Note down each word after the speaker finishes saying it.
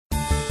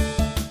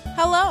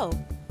Hello!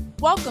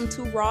 Welcome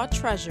to Raw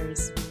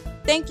Treasures.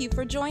 Thank you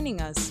for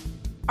joining us.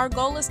 Our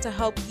goal is to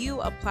help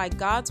you apply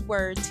God's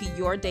Word to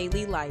your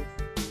daily life.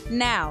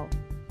 Now,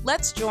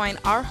 let's join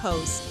our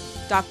host,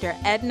 Dr.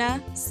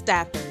 Edna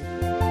Stafford.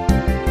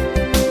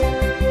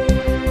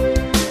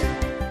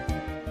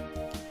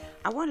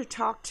 I want to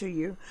talk to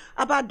you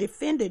about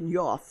defending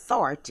your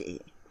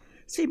authority.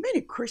 See,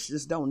 many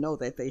Christians don't know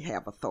that they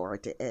have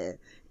authority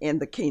in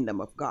the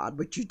kingdom of God,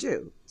 but you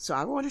do. So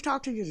I want to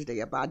talk to you today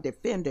about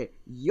defending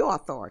your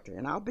authority.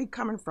 And I'll be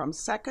coming from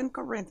 2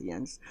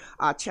 Corinthians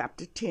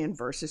chapter 10,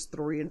 verses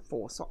 3 and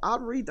 4. So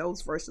I'll read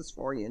those verses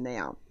for you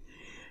now.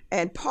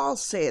 And Paul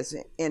says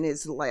in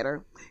his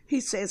letter,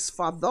 he says,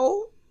 "For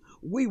though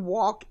we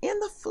walk in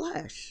the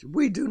flesh,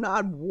 we do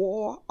not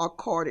war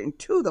according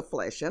to the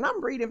flesh." And I'm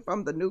reading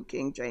from the New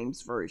King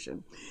James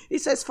Version. He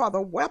says, "For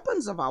the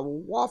weapons of our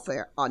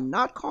warfare are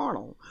not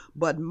carnal,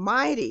 but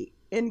mighty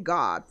in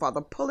God for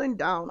the pulling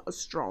down of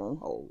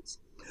strongholds."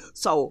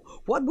 So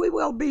what we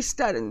will be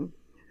studying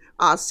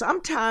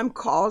sometimes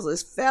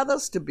causes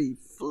feathers to be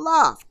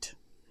fluffed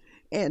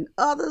and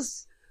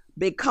others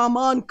become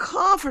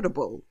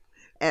uncomfortable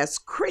as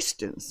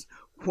Christians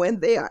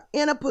when they are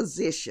in a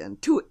position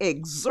to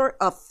exert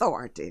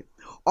authority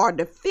or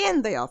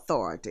defend their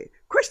authority.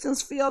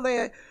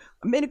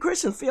 Many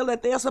Christians feel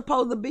that they're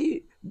supposed to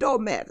be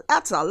doormats.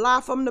 That's a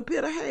lie from the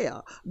pit of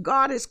hell.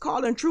 God is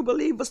calling true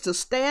believers to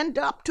stand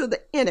up to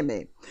the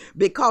enemy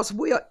because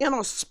we are in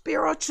a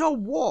spiritual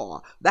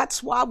war.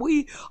 That's why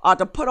we are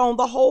to put on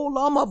the whole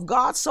armor of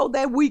God so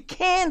that we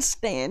can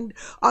stand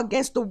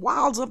against the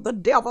wiles of the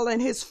devil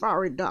and his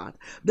fiery dart.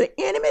 The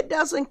enemy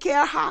doesn't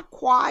care how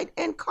quiet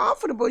and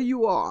comfortable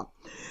you are.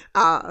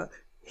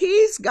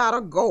 He's got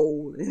a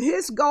goal, and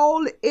his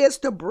goal is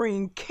to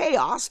bring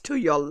chaos to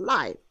your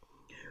life.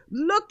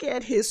 Look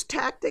at his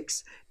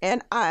tactics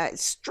and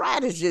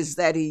strategies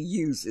that he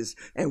uses,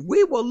 and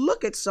we will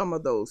look at some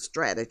of those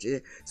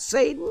strategies.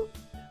 Satan,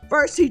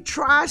 first, he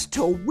tries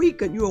to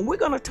weaken you, and we're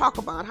going to talk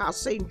about how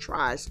Satan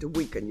tries to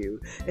weaken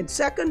you. And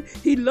second,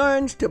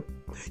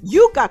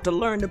 you got to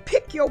learn to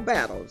pick your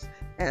battles.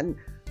 And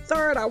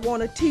third, I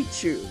want to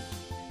teach you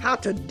how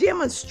to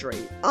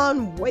demonstrate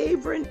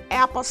unwavering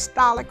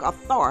apostolic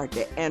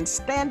authority and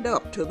stand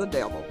up to the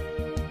devil.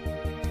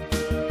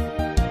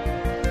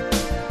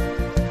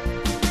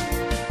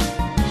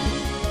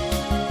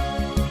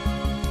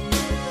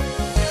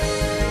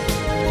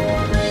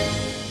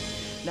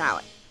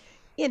 Now,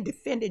 in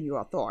defending your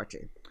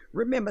authority,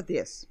 remember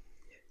this.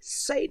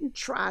 Satan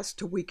tries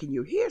to weaken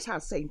you. Here's how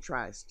Satan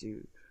tries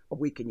to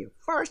weaken you.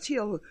 First,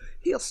 he'll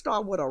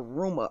start with a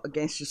rumor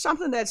against you,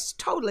 something that's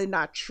totally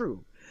not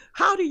true.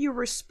 How do you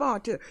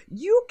respond to it?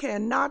 You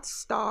cannot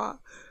start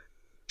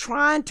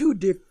trying to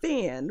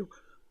defend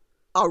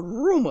a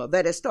rumor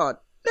that is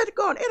started. Let it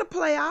go on. It'll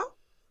play out.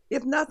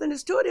 If nothing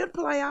is to it, it'll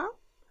play out.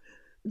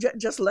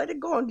 Just let it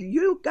go on.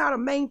 You got to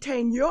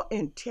maintain your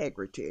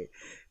integrity.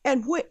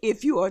 And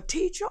if you're a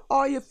teacher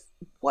or if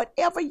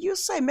whatever you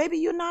say, maybe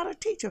you're not a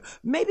teacher.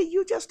 Maybe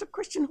you're just a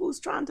Christian who's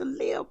trying to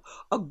live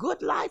a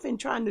good life and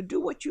trying to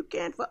do what you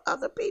can for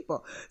other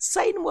people.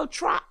 Satan will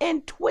try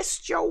and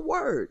twist your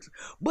words,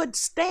 but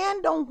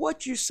stand on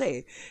what you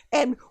say.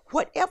 And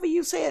whatever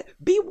you say,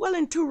 be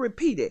willing to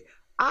repeat it.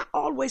 I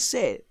always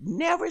said,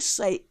 never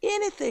say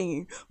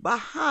anything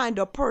behind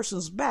a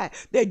person's back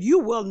that you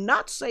will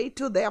not say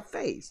to their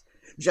face.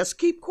 Just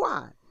keep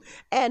quiet.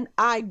 And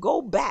I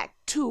go back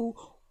to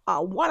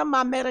one of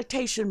my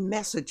meditation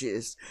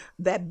messages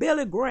that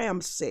Billy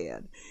Graham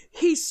said.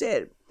 He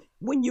said,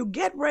 when you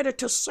get ready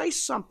to say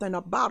something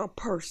about a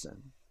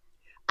person,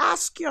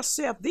 ask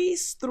yourself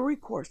these three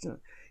questions.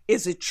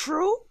 Is it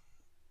true?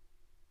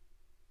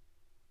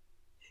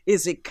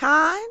 Is it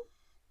kind?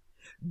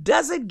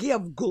 Does it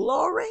give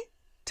glory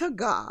to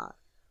God?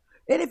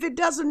 And if it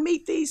doesn't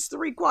meet these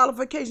three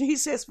qualifications, he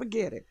says,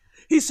 forget it.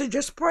 He said,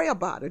 just pray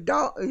about it.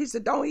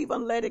 Don't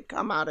even let it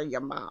come out of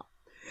your mouth.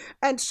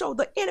 And so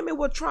the enemy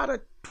will try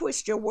to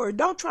twist your word.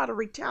 Don't try to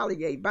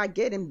retaliate by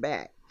getting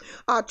back.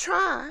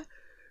 Try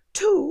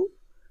to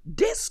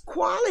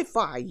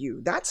disqualify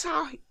you. That's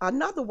how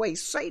another way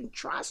Satan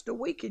tries to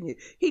weaken you.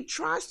 He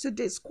tries to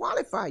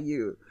disqualify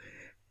you.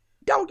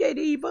 Don't get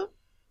evil.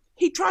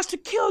 He tries to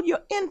kill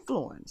your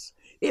influence.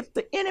 If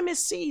the enemy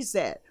sees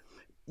that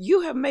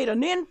you have made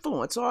an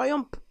influence or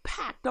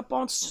impact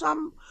upon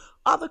some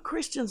other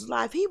Christian's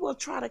life, he will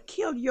try to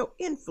kill your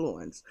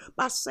influence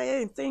by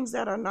saying things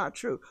that are not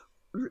true.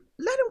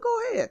 Let him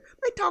go ahead.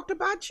 They talked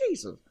about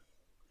Jesus.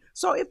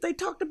 So if they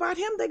talked about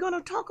him, they're going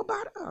to talk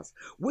about us.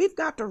 We've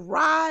got to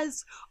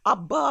rise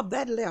above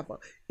that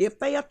level. If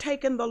they are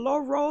taking the low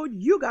road,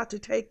 you got to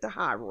take the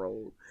high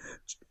road.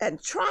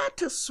 And try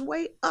to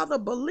sway other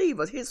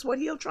believers. Here's what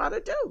he'll try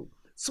to do.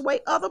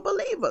 Sway other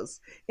believers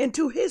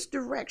into his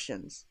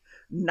directions.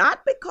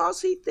 Not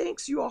because he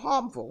thinks you're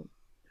harmful,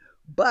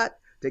 but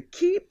to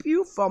keep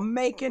you from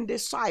making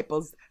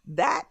disciples.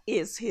 That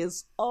is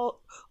his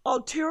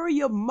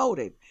ulterior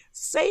motive.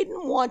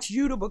 Satan wants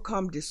you to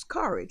become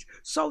discouraged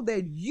so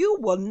that you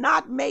will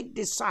not make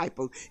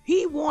disciples.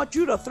 He wants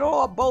you to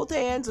throw up both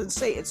hands and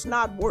say it's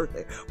not worth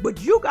it.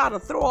 But you got to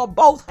throw up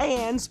both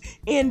hands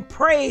in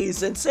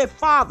praise and say,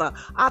 Father,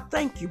 I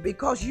thank you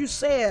because you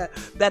said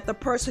that the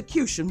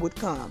persecution would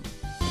come.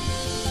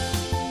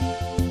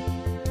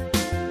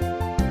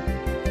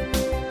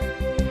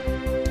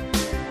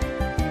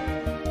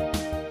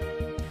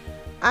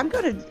 I'm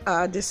going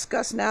to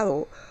discuss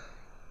now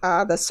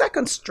the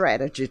second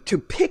strategy to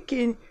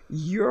picking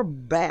your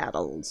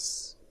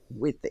battles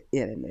with the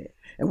enemy.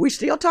 And we're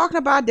still talking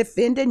about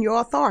defending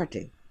your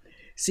authority.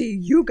 See,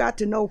 you got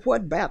to know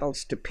what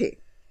battles to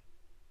pick.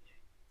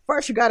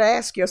 First, you got to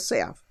ask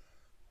yourself,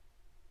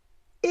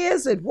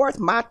 is it worth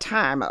my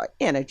time or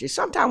energy?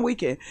 Sometimes we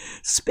can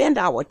spend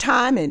our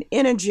time and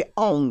energy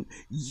on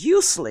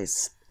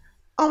useless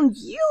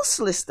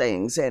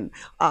things and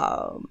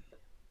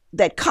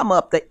that come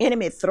up, the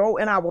enemy throw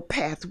in our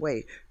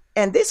pathway.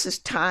 And this is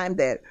time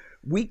that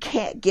we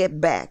can't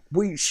get back.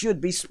 We should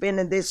be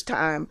spending this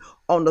time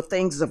on the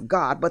things of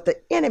God, but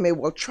the enemy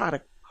will try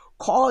to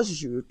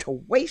cause you to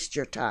waste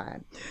your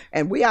time.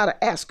 And we ought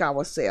to ask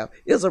ourselves,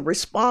 is a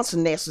response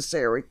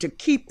necessary to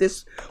keep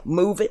this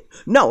moving?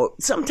 No,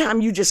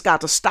 sometimes you just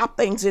got to stop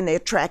things in their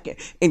track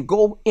and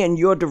go in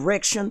your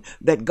direction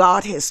that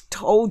God has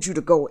told you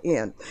to go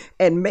in,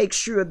 and make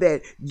sure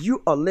that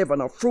you are living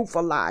a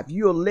fruitful life.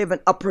 You're living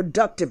a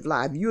productive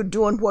life. You're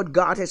doing what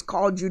God has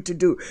called you to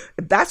do.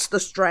 That's the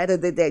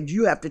strategy that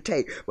you have to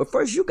take. But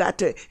first, you got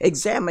to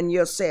examine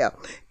yourself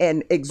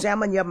and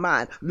examine your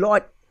mind.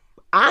 Lord,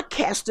 I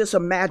cast this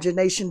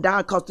imagination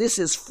down because this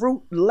is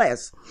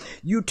fruitless.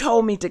 You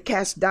told me to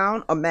cast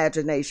down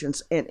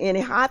imaginations and any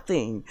high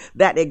thing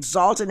that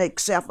exalts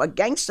itself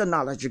against the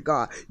knowledge of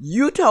God.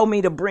 You told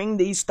me to bring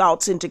these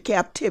thoughts into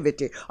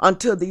captivity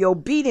unto the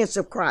obedience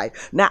of Christ.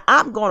 Now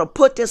I'm going to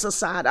put this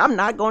aside. I'm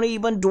not going to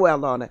even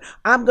dwell on it.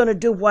 I'm going to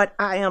do what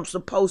I am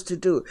supposed to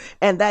do.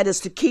 And that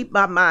is to keep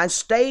my mind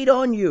stayed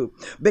on you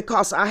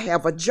because I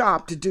have a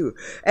job to do.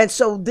 And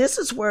so this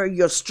is where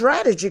your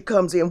strategy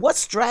comes in. What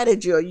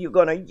strategy are you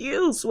going to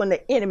use when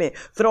the enemy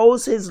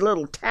throws his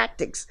little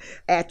tactics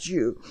at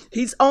you?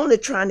 He's only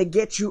trying to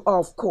get you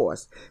off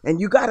course. And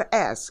you got to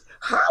ask,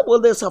 how will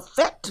this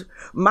affect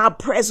my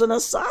present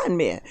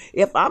assignment?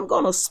 If I'm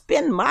going to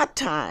spend my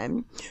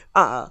time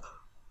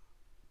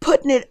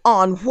putting it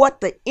on what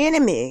the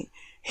enemy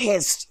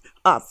has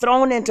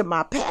thrown into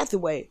my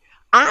pathway,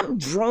 I'm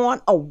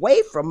drawn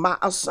away from my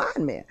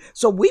assignment.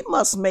 So we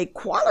must make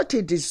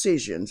quality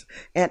decisions.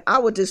 And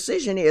our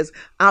decision is,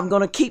 I'm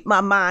going to keep my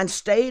mind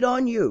stayed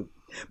on you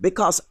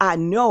because I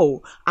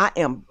know I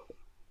am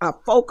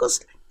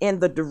focused in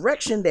the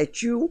direction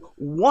that you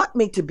want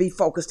me to be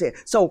focused in.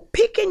 So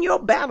picking your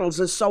battles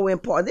is so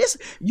important. This,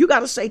 you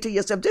got to say to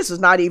yourself, this is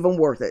not even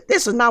worth it.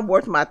 This is not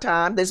worth my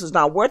time. This is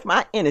not worth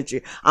my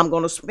energy. I'm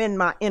going to spend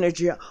my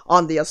energy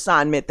on the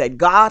assignment that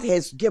God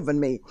has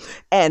given me.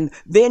 And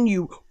then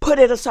you put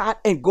it aside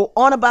and go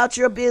on about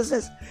your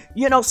business.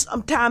 You know,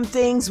 sometimes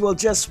things will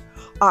just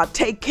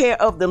take care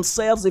of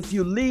themselves if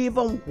you leave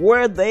them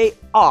where they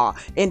are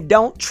and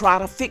don't try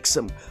to fix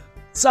them.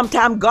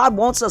 Sometimes God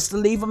wants us to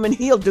leave them and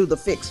he'll do the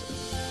fixing.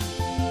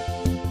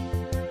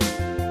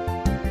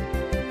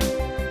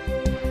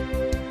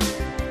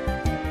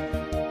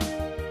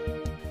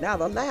 Now,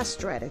 the last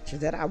strategy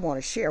that I want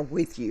to share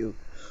with you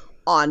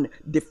on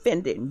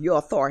defending your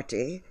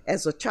authority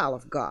as a child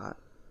of God,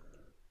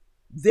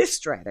 this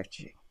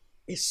strategy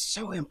is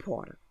so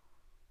important.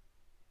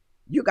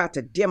 You got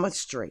to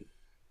demonstrate.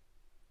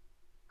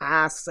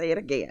 I say it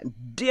again,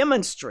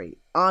 demonstrate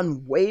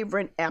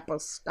unwavering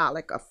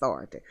apostolic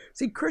authority.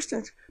 See,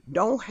 Christians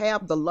don't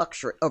have the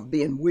luxury of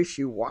being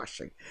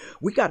wishy-washy.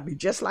 We got to be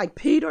just like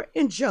Peter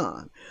and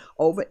John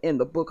over in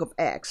the book of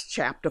Acts,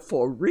 chapter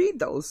 4. Read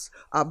those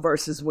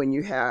verses when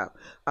you have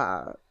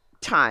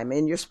time,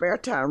 in your spare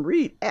time.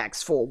 Read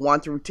Acts 4, 1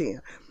 through 10.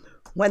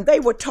 When they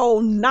were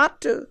told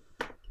not to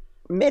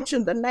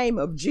mention the name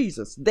of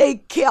Jesus, they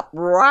kept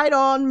right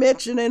on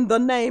mentioning the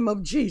name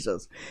of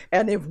Jesus.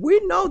 And if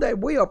we know that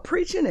we are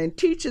preaching and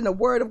teaching the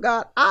word of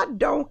God, I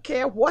don't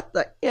care what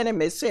the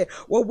enemy said.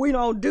 Well, we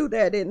don't do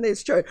that in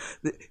this church.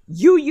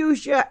 You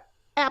use your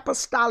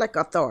apostolic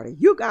authority.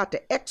 You got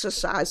to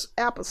exercise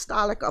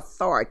apostolic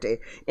authority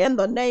in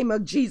the name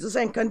of Jesus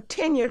and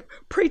continue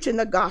preaching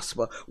the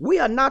gospel. We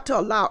are not to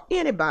allow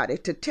anybody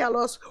to tell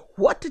us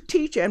what to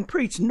teach and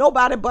preach,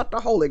 nobody but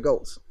the Holy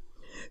Ghost.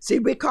 See,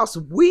 because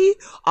we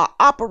are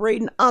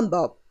operating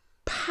under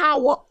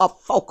power of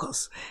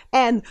focus.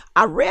 And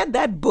I read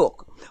that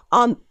book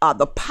on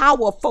the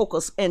power of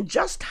focus and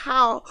just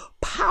how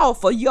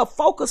powerful your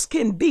focus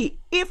can be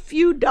if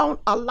you don't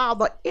allow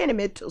the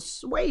enemy to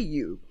sway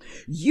you.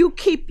 You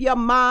keep your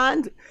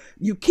mind,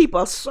 you keep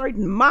a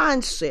certain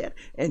mindset,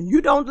 and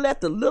you don't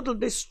let the little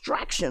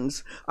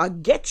distractions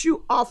get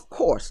you off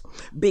course.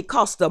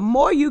 Because the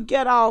more you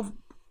get off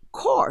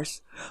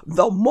course,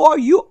 the more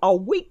you are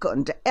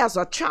weakened as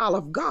a child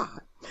of God.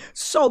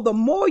 So the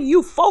more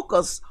you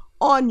focus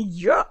on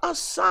your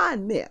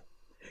assignment,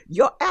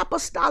 your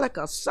apostolic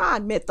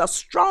assignment, the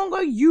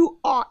stronger you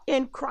are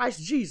in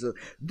Christ Jesus.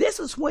 This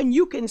is when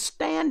you can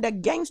stand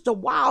against the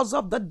wiles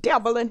of the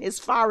devil and his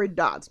fiery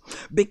darts,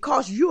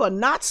 because you are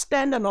not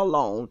standing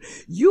alone.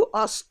 You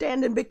are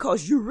standing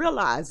because you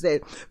realize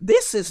that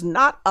this is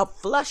not a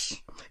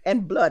flesh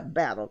and blood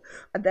battle,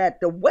 that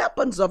the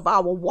weapons of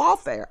our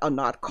warfare are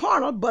not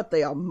carnal, but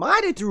they are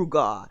mighty through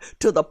God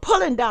to the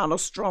pulling down of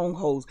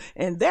strongholds.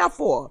 And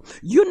therefore,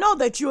 you know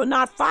that you are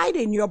not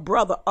fighting your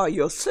brother or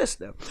your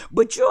sister,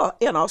 but you're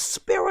in a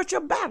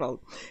spiritual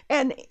battle.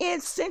 And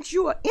since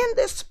you are in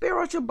this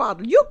spiritual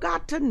battle, you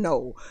got to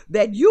know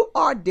that you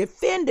are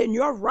defending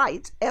your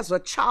rights as a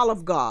child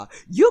of God.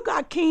 You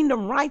got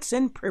kingdom rights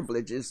and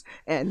privileges,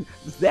 and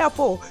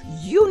therefore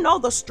you know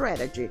the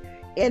strategy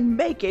in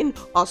making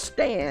a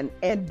stand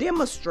and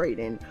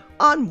demonstrating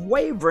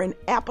unwavering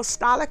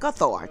apostolic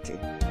authority.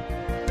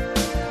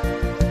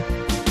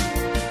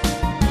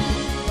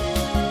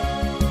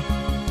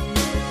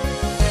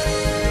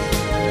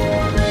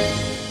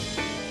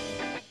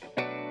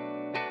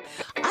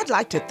 I'd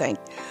like to thank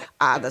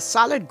the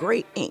Solid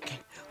Gray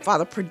Ink for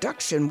the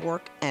production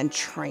work and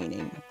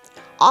training.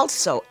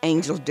 Also,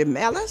 Angel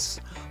DeMellis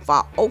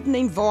for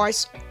opening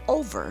voice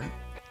over,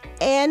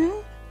 and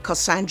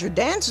Cassandra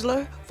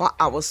Danzler for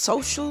our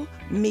social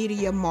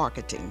media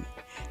marketing.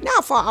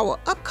 Now for our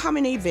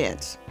upcoming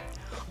events.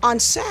 On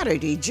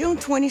Saturday, June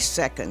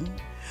 22nd,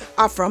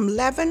 from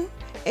 11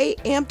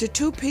 a.m. to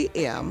 2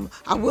 p.m.,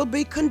 I will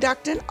be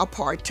conducting a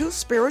Part 2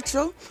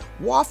 spiritual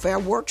warfare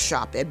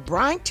workshop at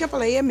Bryan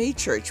Temple AME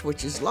Church,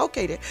 which is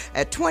located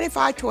at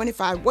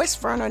 2525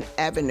 West Vernon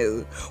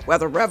Avenue, where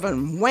the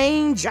Reverend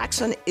Wayne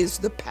Jackson is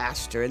the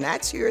pastor, and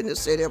that's here in the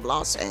city of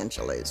Los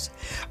Angeles.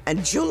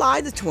 And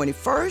July the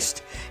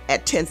 21st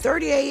at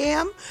 10:30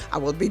 a.m., I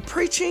will be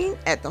preaching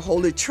at the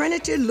Holy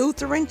Trinity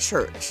Lutheran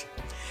Church.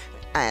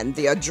 And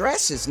the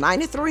address is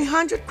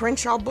 9300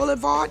 Crenshaw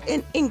Boulevard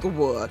in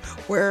Inglewood,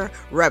 where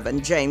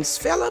Reverend James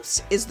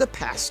Phillips is the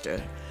pastor.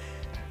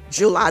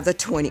 July the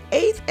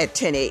 28th at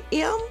 10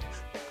 a.m.,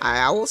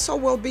 I also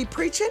will be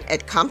preaching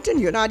at Compton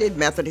United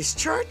Methodist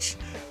Church.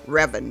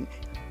 Reverend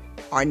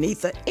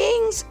Arnitha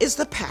Ings is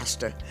the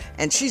pastor,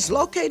 and she's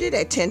located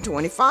at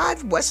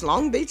 1025 West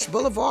Long Beach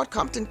Boulevard,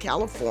 Compton,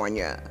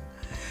 California.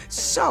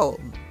 So,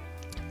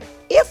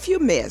 if you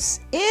miss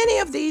any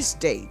of these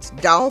dates,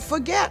 don't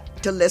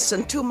forget to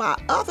listen to my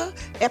other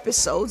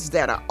episodes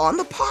that are on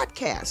the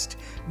podcast.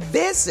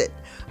 Visit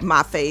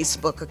my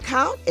Facebook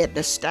account,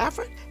 Edna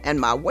Stafford, and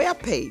my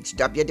webpage,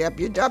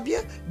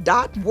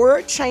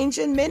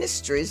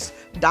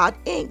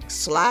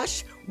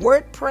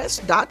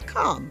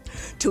 www.wordchangingministries.inc/wordpress.com,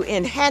 to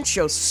enhance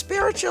your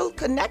spiritual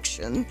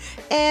connection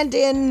and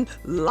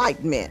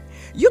enlightenment.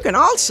 You can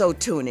also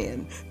tune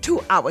in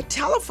to our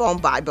telephone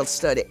Bible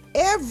study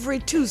every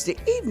Tuesday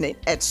evening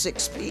at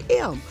 6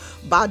 p.m.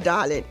 by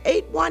dialing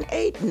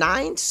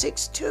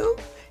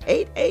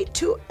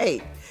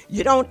 818-962-8828.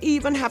 You don't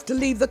even have to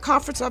leave the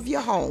comforts of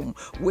your home.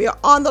 We're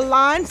on the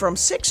line from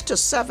 6 to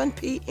 7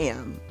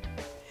 p.m.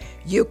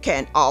 You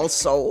can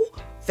also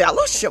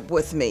fellowship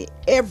with me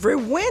every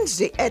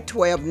Wednesday at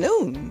 12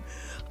 noon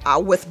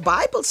with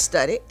Bible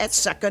study at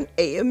Second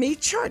AME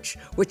Church,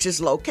 which is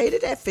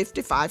located at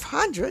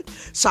 5500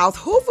 South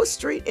Hoover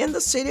Street in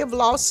the city of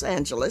Los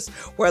Angeles,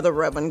 where the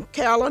Reverend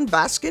Carolyn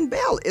Baskin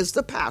Bell is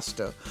the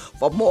pastor.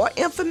 For more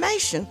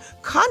information,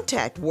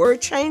 contact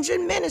Word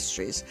Changing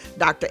Ministries,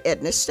 Dr.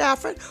 Edna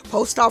Stafford,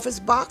 Post Office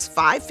Box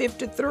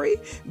 553,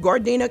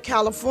 Gardena,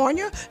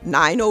 California,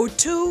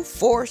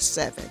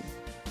 90247.